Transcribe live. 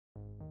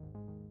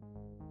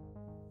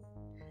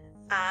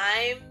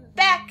I'm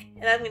back,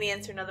 and I'm going to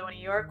answer another one of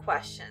your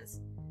questions.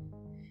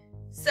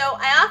 So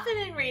I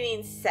often in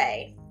readings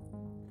say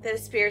that a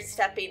spirit's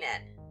stepping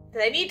in,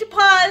 that I need to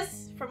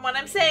pause from what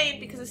I'm saying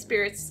because a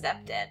spirit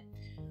stepped in.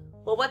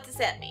 Well, what does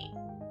that mean?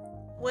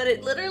 What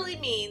it literally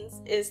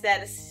means is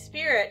that a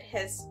spirit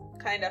has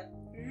kind of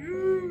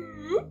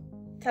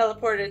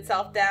teleported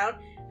itself down,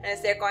 and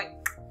as they're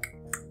going,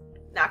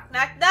 knock,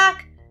 knock,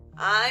 knock,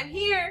 I'm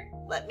here,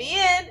 let me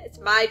in, it's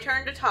my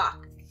turn to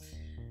talk.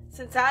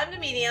 Since I'm the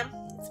medium,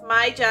 it's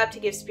my job to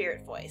give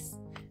spirit voice.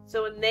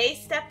 So when they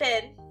step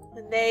in,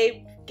 when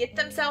they get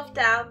themselves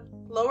down,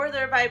 lower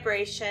their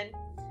vibration,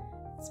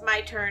 it's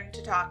my turn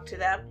to talk to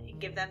them and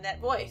give them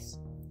that voice.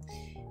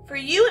 For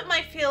you, it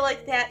might feel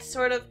like that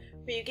sort of,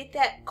 where you get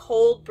that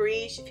cold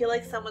breeze, you feel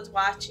like someone's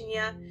watching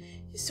you,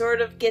 you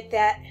sort of get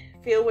that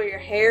feel where your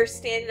hair's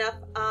standing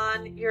up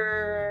on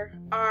your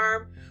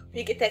arm, where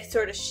you get that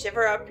sort of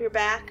shiver up your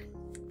back.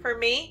 For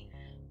me,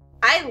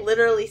 I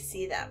literally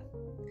see them.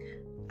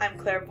 I'm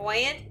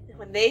clairvoyant, and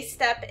when they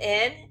step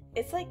in,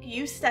 it's like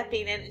you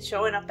stepping in and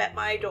showing up at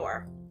my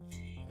door.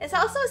 It's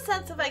also a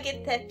sense of I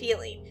get that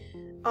feeling.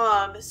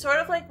 Sort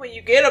of like when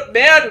you get a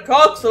man who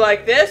talks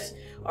like this,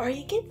 or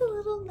you get the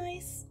little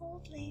nice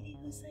old lady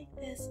who's like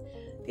this.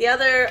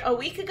 A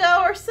week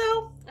ago or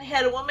so, I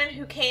had a woman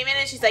who came in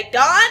and she's like,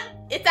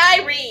 Dawn, it's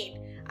Irene.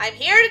 I'm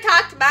here to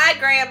talk to my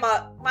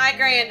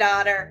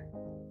granddaughter.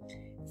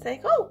 It's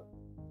like, oh,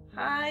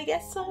 I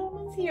guess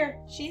someone's here.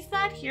 She's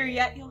not here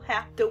yet. You'll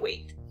have to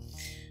wait.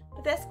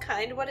 But that's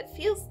kind of what it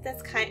feels.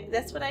 That's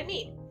what I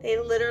mean. They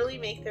literally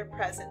make their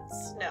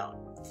presence known.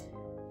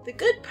 The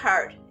good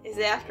part is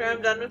after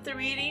I'm done with the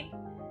reading,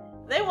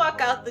 they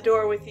walk out the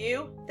door with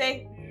you.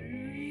 They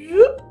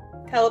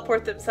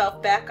teleport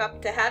themselves back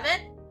up to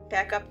heaven,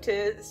 back up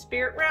to the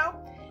spirit realm,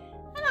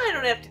 and I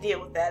don't have to deal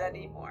with that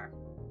anymore.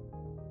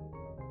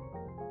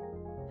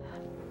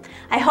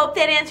 I hope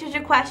that answers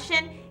your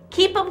question.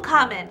 Keep them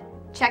coming.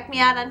 Check me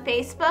out on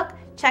Facebook,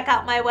 check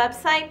out my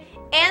website,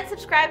 and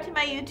subscribe to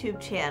my YouTube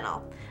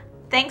channel.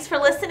 Thanks for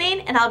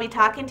listening, and I'll be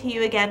talking to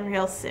you again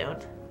real soon.